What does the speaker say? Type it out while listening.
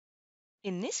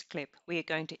In this clip, we are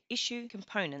going to issue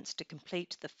components to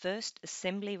complete the first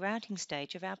assembly routing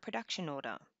stage of our production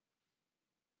order.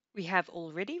 We have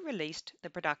already released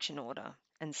the production order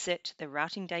and set the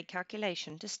routing date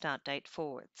calculation to start date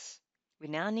forwards. We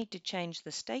now need to change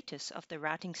the status of the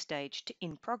routing stage to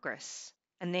in progress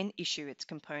and then issue its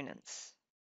components.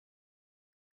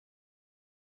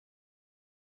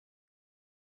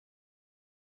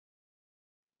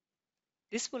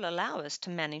 This will allow us to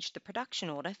manage the production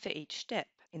order for each step.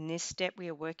 In this step, we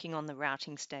are working on the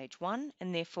routing stage 1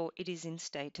 and therefore it is in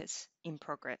status in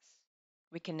progress.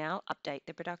 We can now update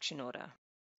the production order.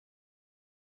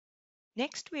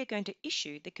 Next, we are going to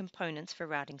issue the components for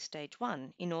routing stage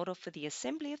 1 in order for the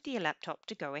assembly of the laptop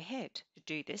to go ahead. To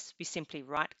do this, we simply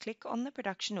right-click on the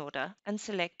production order and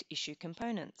select Issue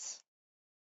Components.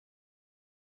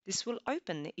 This will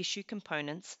open the Issue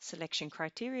Components selection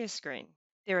criteria screen.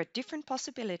 There are different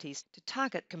possibilities to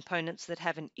target components that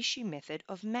have an issue method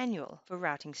of manual for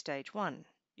routing stage 1.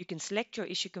 You can select your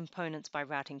issue components by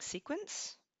routing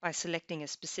sequence, by selecting a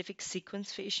specific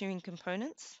sequence for issuing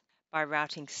components, by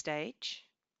routing stage,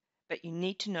 but you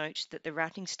need to note that the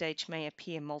routing stage may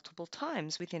appear multiple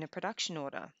times within a production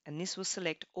order, and this will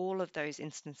select all of those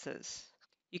instances.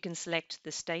 You can select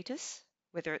the status,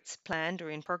 whether it's planned or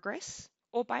in progress,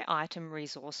 or by item,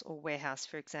 resource, or warehouse,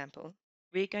 for example.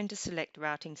 We're going to select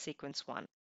routing sequence 1.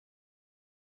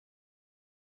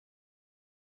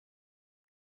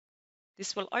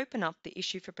 This will open up the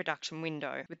Issue for Production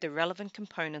window with the relevant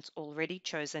components already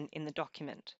chosen in the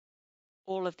document.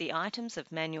 All of the items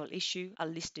of manual issue are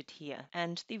listed here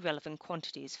and the relevant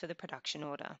quantities for the production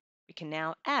order. We can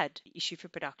now add the Issue for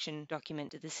Production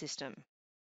document to the system.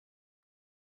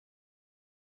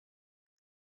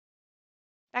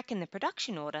 Back in the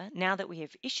production order, now that we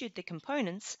have issued the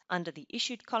components, under the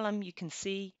Issued column you can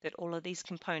see that all of these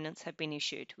components have been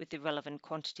issued with the relevant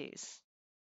quantities.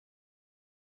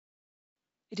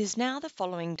 It is now the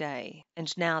following day,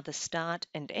 and now the start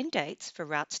and end dates for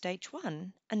route stage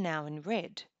 1 are now in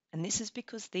red, and this is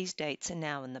because these dates are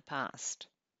now in the past.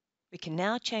 We can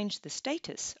now change the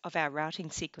status of our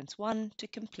routing sequence 1 to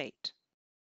complete.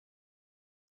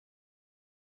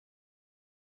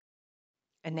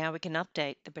 And now we can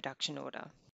update the production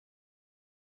order.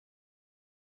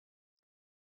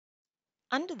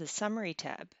 Under the Summary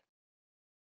tab,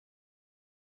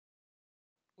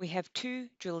 we have two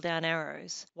drill down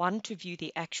arrows, one to view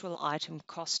the actual item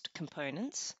cost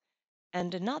components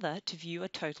and another to view a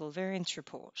total variance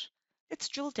report. Let's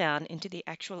drill down into the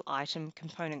actual item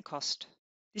component cost.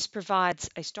 This provides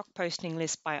a stock posting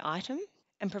list by item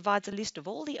and provides a list of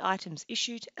all the items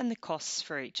issued and the costs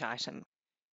for each item.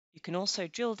 You can also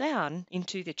drill down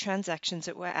into the transactions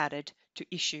that were added to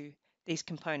issue these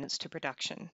components to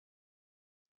production.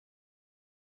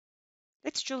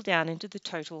 Let's drill down into the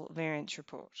total variance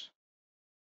report.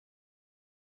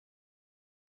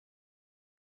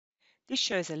 This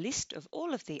shows a list of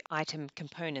all of the item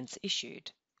components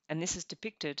issued, and this is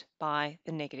depicted by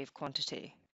the negative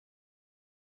quantity.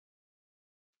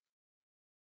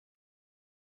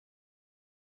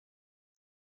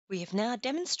 We have now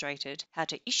demonstrated how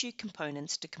to issue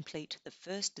components to complete the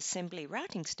first assembly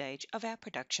routing stage of our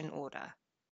production order.